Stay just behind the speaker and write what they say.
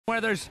where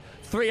there's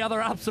three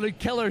other absolute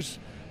killers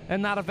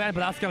in that event,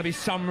 but that's going to be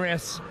some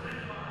race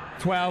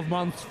 12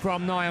 months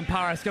from now in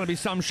Paris. It's going to be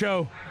some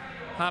show,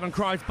 having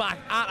crowds back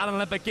at an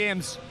Olympic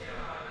Games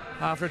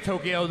after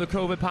Tokyo, the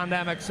COVID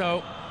pandemic.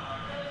 So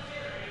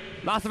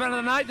last event of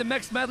the night, the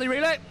mixed medley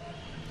relay.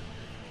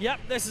 Yep,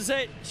 this is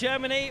it.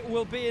 Germany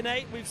will be in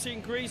 8. We've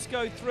seen Greece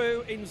go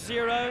through in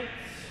 0.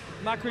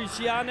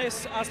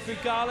 Makrygiannis,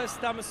 Aspugalis,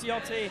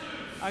 Damasiotti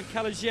and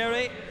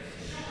Caligieri.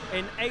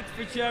 In 8th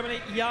for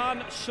Germany,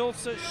 Jan,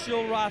 Schulze,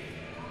 Schulrath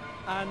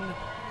and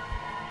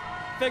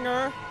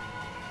Finger.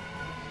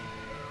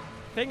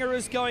 Finger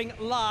is going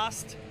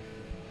last,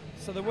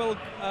 so they will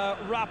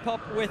wrap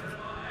up with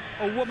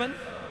a woman.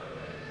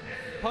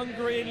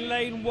 Hungary in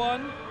lane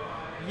 1,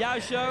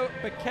 Yajo,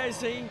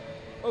 Bekesi,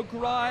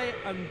 Ugrai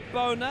and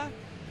Bona.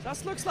 So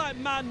that looks like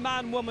man,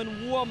 man,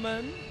 woman,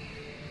 woman.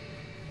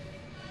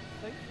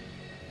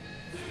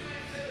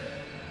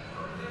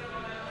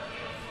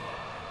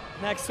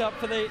 Next up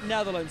for the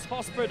Netherlands,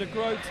 Hosper, de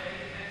Groot,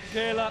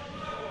 Geerle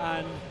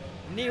and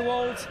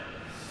Nieuwald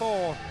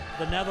for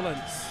the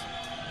Netherlands.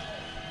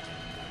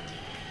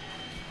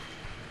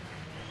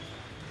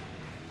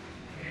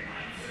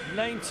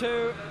 Lane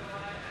 2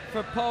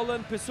 for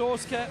Poland,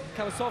 Pisowska,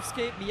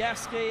 Kalasowski,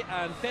 Mijewski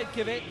and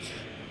Fedkiewicz.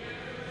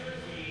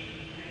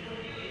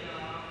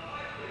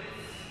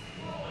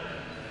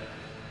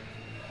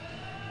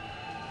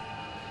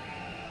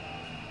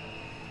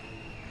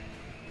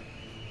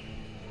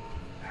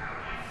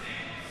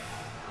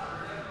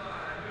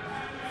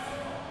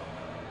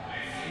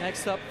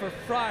 Next up for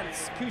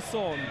France,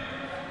 Cusson,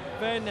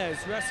 Vernes,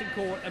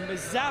 Ressincourt and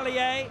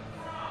Mazalier.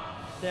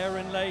 They're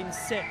in lane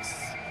 6,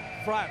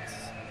 France.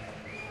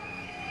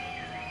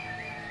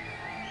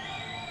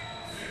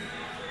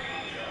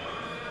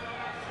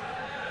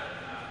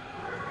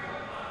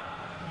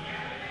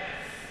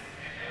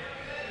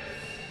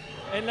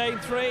 In lane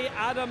 3,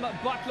 Adam,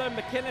 Butler,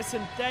 McInnes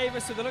and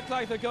Davis. So they look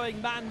like they're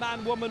going man,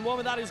 man, woman,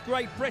 woman. That is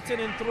Great Britain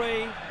in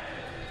 3.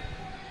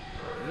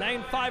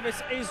 Lane 5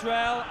 is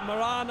Israel,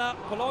 Marana,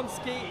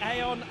 Polonsky,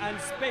 Aon and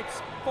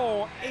Spitz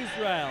for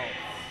Israel.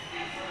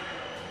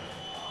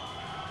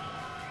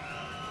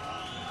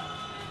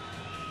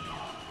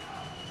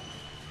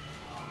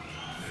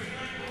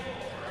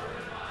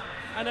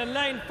 And in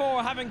lane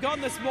 4, having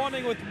gone this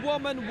morning with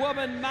woman,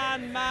 woman,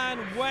 man, man,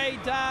 way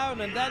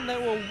down, and then they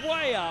were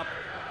way up,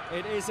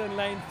 it is in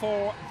lane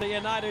 4, the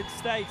United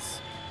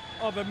States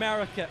of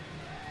America.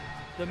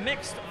 The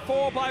mixed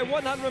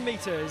 4x100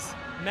 meters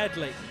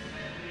medley.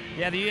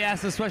 Yeah, the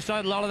US has switched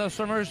out a lot of those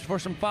swimmers for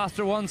some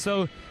faster ones,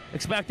 so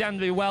expect them to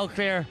be well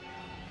clear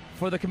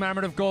for the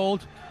commemorative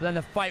gold. Then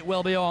the fight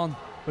will be on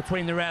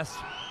between the rest.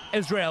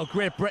 Israel,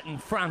 Great Britain,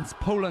 France,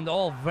 Poland,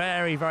 all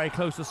very, very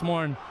close this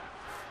morning.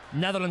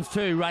 Netherlands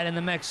too, right in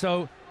the mix.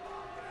 So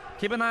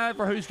keep an eye out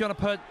for who's going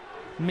to put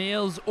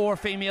males or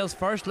females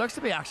first. Looks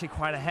to be actually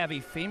quite a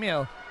heavy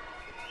female.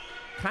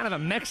 Kind of a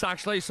mix,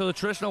 actually. So the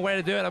traditional way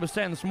to do it, I was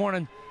saying this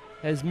morning,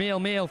 is male,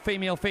 male,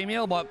 female,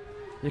 female, but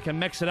you can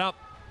mix it up.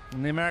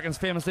 And the Americans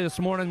famously this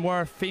morning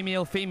were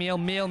female, female,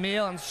 male,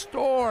 male, and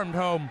stormed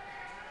home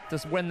to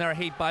win their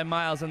heat by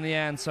miles in the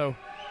end. So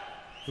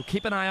we'll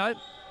keep an eye out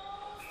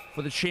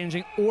for the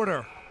changing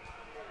order.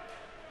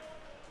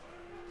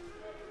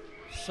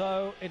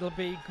 So it'll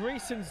be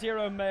Greece in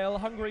 0 male,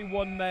 Hungary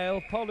 1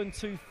 male, Poland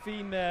 2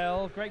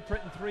 female, Great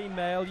Britain 3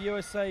 male,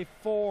 USA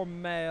 4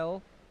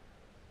 male.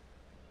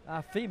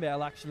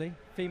 Female actually.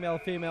 Female,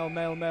 female,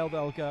 male, male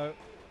they'll go.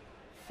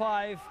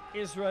 5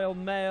 Israel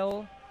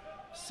male.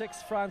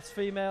 6 France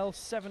female,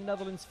 7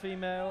 Netherlands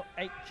female,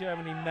 8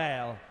 Germany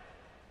male.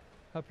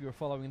 Hope you were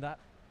following that.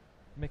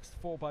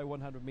 Mixed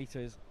 4x100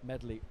 meters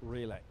medley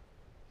relay.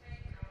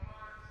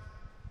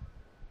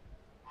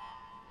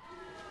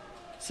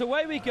 So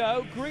away we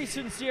go. Greece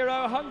in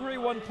 0, Hungary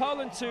 1,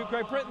 Poland 2,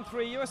 Great Britain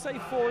 3, USA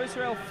 4,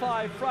 Israel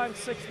 5, France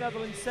 6,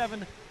 Netherlands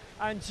 7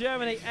 and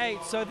Germany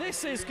 8. So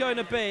this is going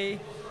to be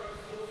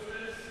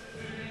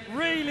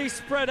really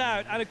spread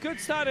out, and a good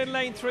start in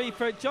lane 3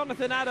 for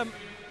Jonathan Adam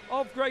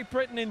of Great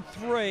Britain in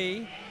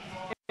 3,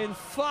 in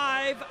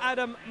 5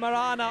 Adam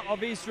Marana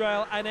of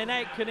Israel, and in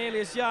 8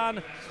 Cornelius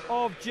Jan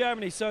of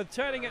Germany. So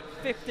turning at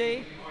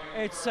 50,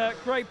 it's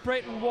Great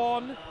Britain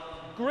 1,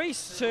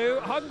 Greece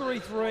 2,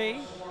 Hungary 3.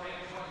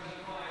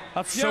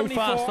 That's Germany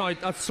so fast 4. now.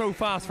 That's so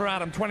fast for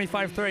Adam.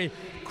 25.3.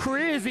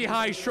 Crazy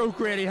high stroke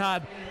rate he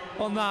had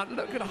on that.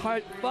 Look at how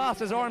fast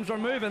his arms are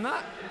moving.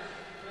 That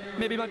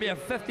maybe might be a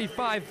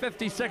 55,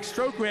 56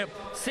 stroke rate.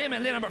 Same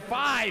in lane number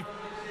 5.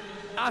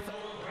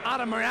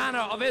 Adam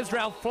Marana of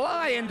Israel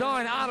flying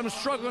down. Adam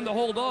struggling to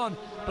hold on,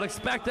 but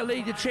expect the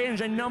lead to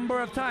change a number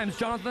of times.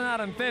 Jonathan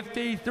Adam,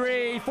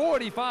 53,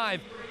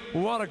 45.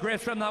 What a great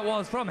swim that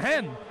was from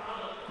him.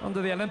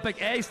 Under the Olympic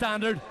A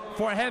standard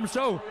for him.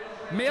 So,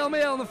 male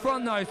in the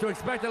front now, so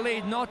expect the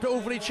lead not to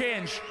overly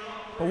change.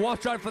 But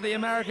watch out for the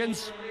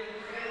Americans.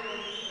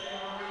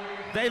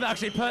 They've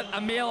actually put a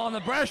male on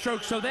the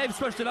breaststroke, so they've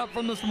switched it up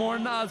from this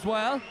morning as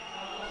well.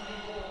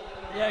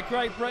 Yeah,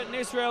 Great Britain,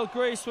 Israel,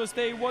 Greece was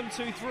the 1,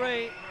 2,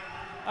 3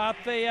 at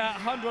the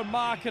 100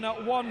 mark, and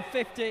at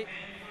 150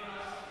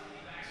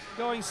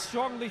 going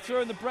strongly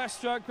through in the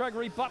breaststroke.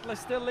 Gregory Butler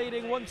still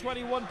leading,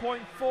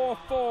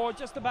 121.44,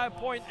 just about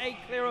 0.8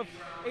 clear of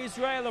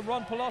Israel and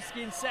Ron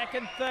Poloski in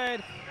second.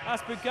 Third,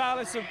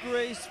 Aspergalis of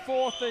Greece.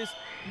 Fourth is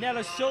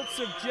Nella Schultz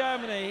of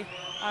Germany.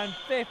 And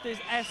fifth is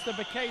Esther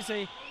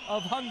Bekesi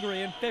of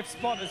Hungary in fifth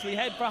spot as we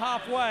head for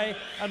halfway.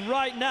 And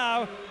right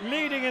now,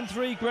 leading in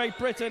 3, Great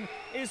Britain.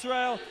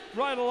 Israel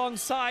right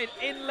alongside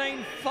in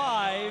lane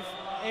 5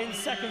 in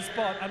second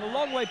spot. And a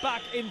long way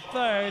back in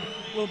third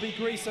will be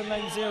Greece in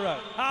lane 0.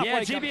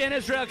 Yeah, GB and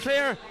Israel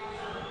clear.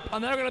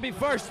 And they're going to be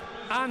first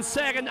and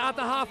second at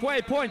the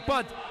halfway point.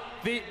 But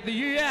the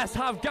US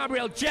have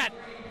Gabriel Jett,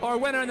 our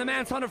winner in the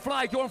men's 100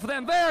 fly, going for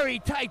them. Very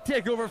tight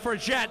takeover for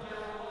Jett.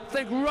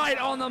 Think right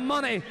on the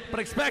money, but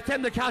expect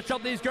him to catch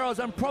up these girls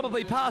and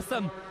probably pass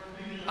them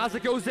as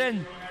it goes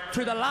in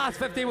to the last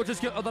 50, which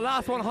is the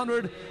last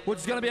 100, which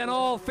is going to be an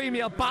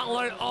all-female battle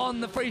out on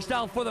the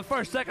freestyle for the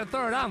first, second,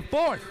 third, and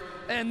fourth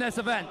in this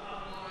event.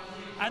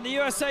 And the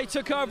USA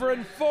took over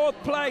in fourth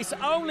place,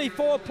 only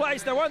fourth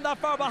place. They weren't that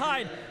far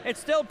behind. It's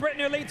still Britain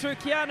who lead through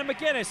Kiana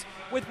McGuinness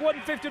with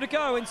 150 to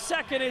go. In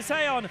second is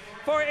Hayon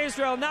for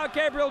Israel. Now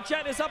Gabriel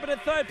Jett is up in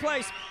third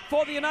place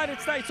for the United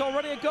States.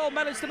 Already a gold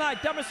medalist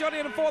tonight.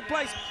 Demonstratian in fourth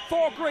place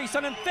for Greece.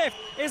 And in fifth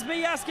is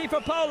Mijaski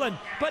for Poland.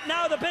 But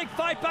now the big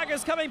fight back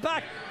is coming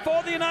back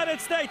for the United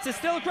States. It's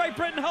still Great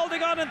Britain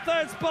holding on in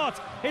third spot.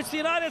 It's the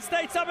United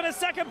States up in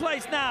second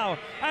place now.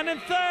 And in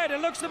third, it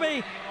looks to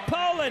be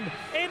Poland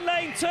in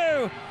lane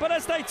 2. But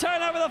as they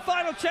turn over the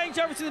final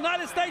changeover to the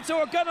United States, who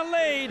are going to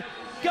lead,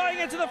 going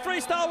into the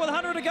freestyle with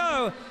 100 to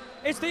go,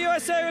 it's the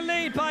USA who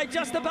lead by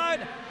just about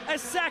a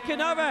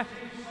second over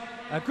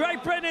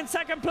Great Britain in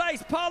second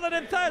place, Poland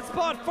in third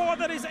spot, fourth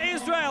that is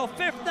Israel,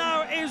 fifth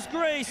now is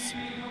Greece.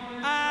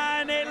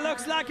 And it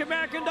looks like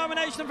American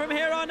domination from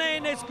here on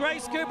in. It's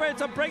Grace Cooper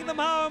to bring them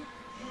home.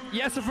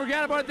 Yes, so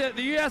forget about it.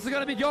 The US are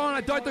going to be gone. I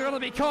doubt they're going to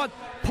be caught.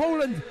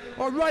 Poland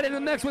are right in the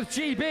mix with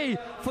GB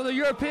for the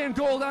European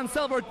gold and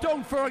silver.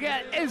 Don't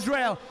forget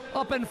Israel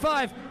up in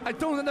 5. I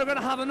don't think they're going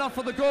to have enough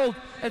for the gold.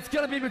 It's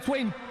going to be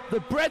between the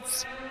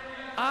Brits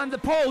and the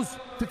Poles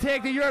to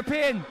take the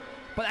European.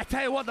 But I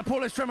tell you what, the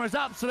Polish swimmer is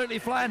absolutely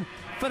flying.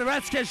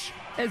 Fedoretskis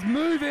is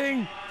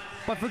moving.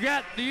 But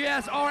forget, the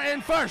US are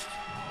in first.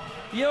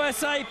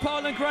 USA,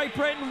 Poland, Great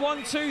Britain,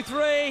 1, 2,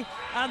 3,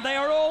 and they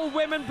are all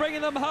women,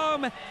 bringing them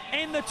home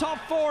in the top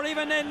 4,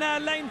 even in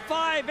lane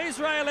 5.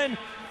 Israel in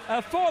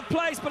fourth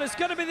place, but it's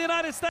going to be the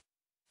United States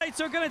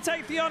who are going to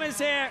take the honours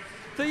here.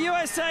 The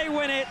USA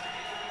win it,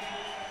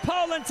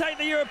 Poland take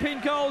the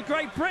European gold,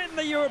 Great Britain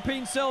the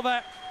European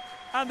silver,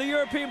 and the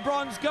European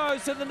bronze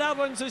goes to the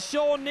Netherlands as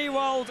Sean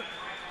Newald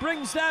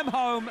brings them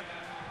home.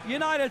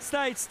 United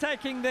States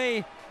taking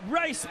the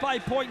race by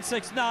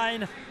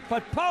 0.69,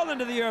 but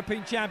Poland are the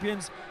European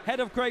champions, head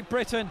of Great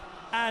Britain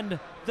and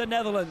the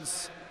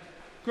Netherlands.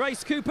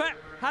 Grace Cooper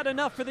had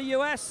enough for the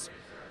US.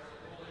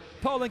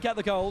 Poland get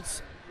the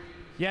golds.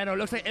 Yeah, no, it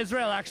looks like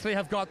Israel actually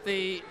have got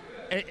the...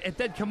 It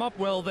did come up,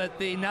 Will, that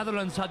the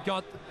Netherlands had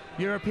got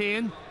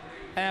European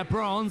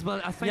bronze,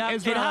 but I think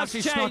Israel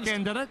actually snuck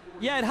in, did it?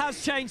 Yeah, it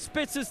has changed.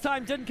 Spitzer's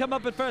time didn't come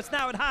up at first.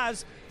 Now it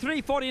has,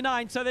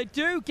 3:49. So they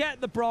do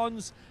get the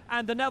bronze,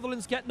 and the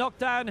Netherlands get knocked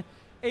down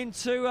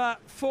into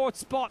fourth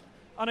spot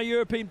on a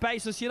European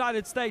basis.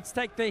 United States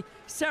take the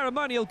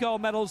ceremonial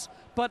gold medals,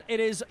 but it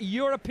is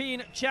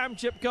European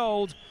Championship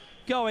gold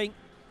going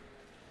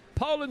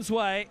Poland's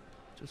way.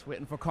 Just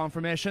waiting for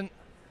confirmation.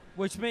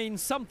 Which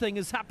means something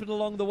has happened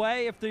along the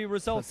way if the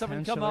results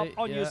haven't come up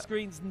on your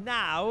screens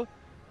now.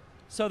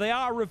 So they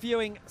are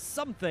reviewing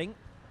something.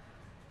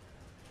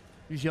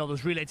 Usually all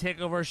those relay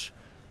takeovers,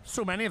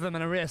 so many of them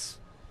in a race.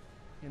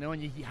 You know,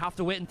 and you have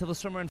to wait until the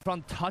swimmer in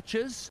front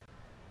touches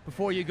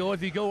before you go.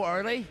 If you go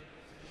early,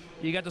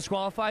 you get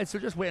disqualified. So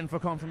just waiting for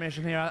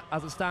confirmation here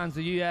as it stands.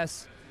 The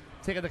US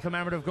taking the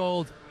commemorative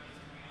gold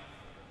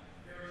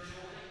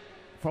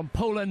from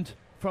Poland,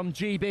 from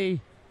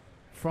GB,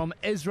 from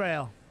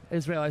Israel.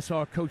 Israel I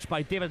saw coached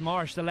by David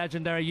Marsh, the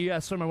legendary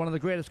US swimmer, one of the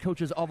greatest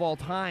coaches of all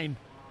time,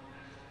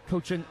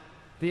 coaching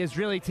the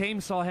Israeli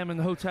team. Saw him in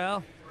the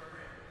hotel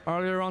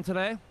earlier on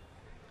today.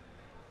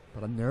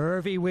 But a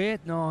nervy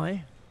wait now.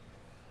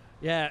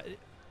 Yeah,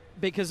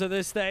 because of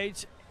this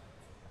stage.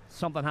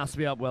 Something has to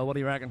be up, Will. What do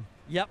you reckon?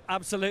 Yep,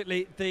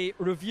 absolutely. The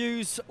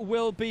reviews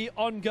will be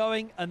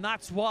ongoing, and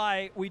that's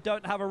why we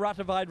don't have a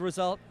ratified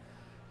result.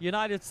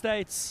 United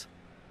States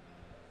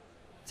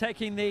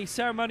taking the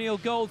ceremonial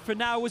gold for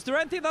now. Was there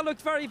anything that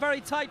looked very,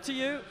 very tight to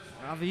you?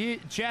 The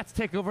Jets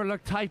takeover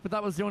looked tight, but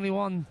that was the only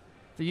one.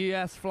 The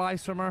US fly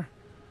swimmer.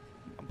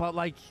 But,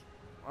 like,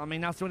 I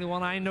mean, that's the only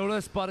one I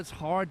noticed, but it's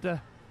hard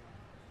to...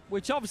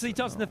 Which obviously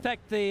doesn't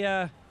affect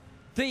the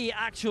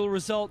actual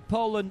result.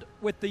 Poland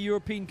with the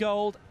European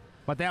gold.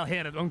 But they'll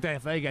hit it, won't they,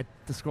 if they get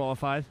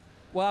disqualified?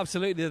 Well,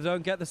 absolutely. They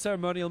don't get the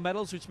ceremonial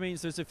medals, which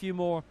means there's a few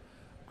more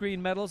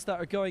green medals that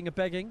are going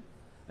a-begging.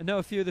 I know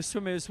a few of the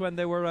swimmers, when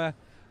they were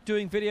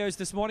doing videos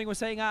this morning, were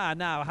saying,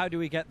 now, how do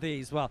we get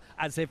these? Well,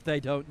 as if they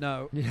don't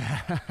know.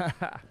 Yeah.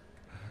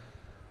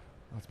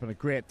 That's been a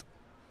great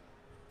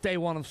day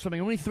one of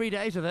swimming. Only 3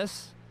 days of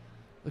this.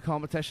 the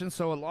competition.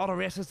 So a lot of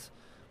races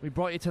we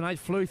brought you tonight,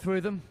 flew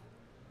through them.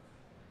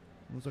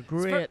 It was a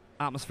great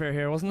atmosphere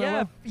here, wasn't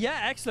it? Yeah,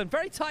 excellent.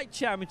 Very tight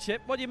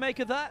championship. What do you make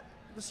of that?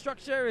 The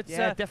structure? It's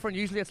different.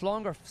 Usually it's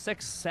longer,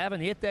 6,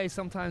 7, 8 days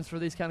sometimes for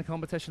these kind of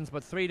competitions,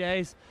 but 3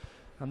 days.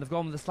 And they've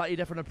gone with a slightly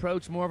different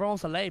approach, more of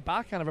almost a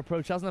laid-back kind of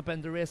approach, hasn't it,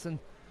 been to racing?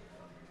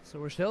 So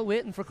we're still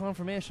waiting for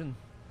confirmation.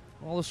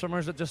 All the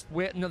swimmers are just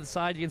waiting at the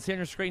side. You can see on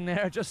your screen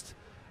there, just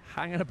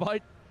hanging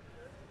about.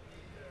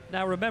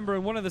 Now remember,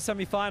 in one of the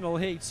semi-final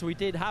heats, we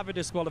did have a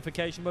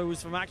disqualification, but it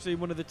was from actually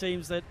one of the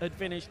teams that had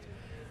finished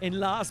in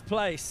last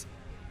place.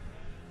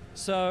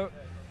 So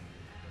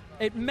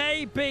it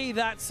may be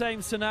that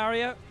same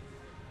scenario.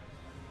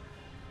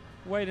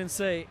 Wait and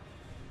see.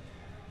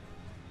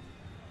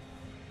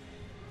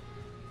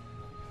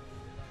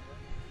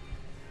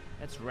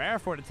 It's rare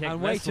for it to take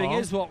and this waiting long,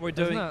 is what we're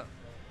doing.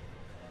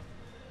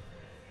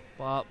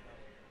 But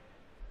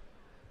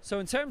so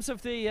in terms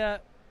of the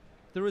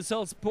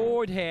results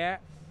board here,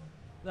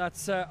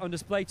 that's on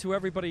display to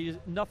everybody.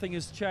 Nothing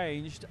has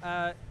changed.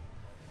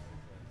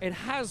 It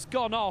has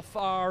gone off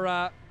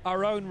our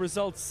own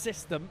results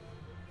system,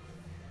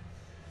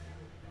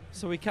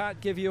 so we can't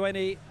give you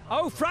any.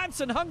 Oh, France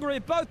and Hungary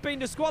have both been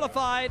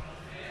disqualified.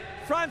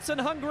 France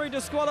and Hungary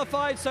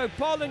disqualified. So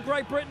Poland,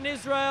 Great Britain,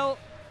 Israel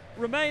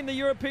remain the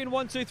European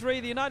 1, 2, 3.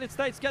 The United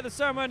States get the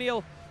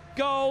ceremonial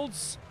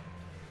golds.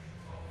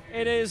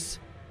 It is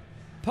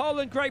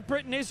Poland, Great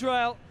Britain,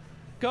 Israel,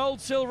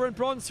 gold, silver and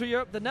bronze for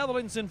Europe. The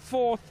Netherlands in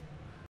 4th.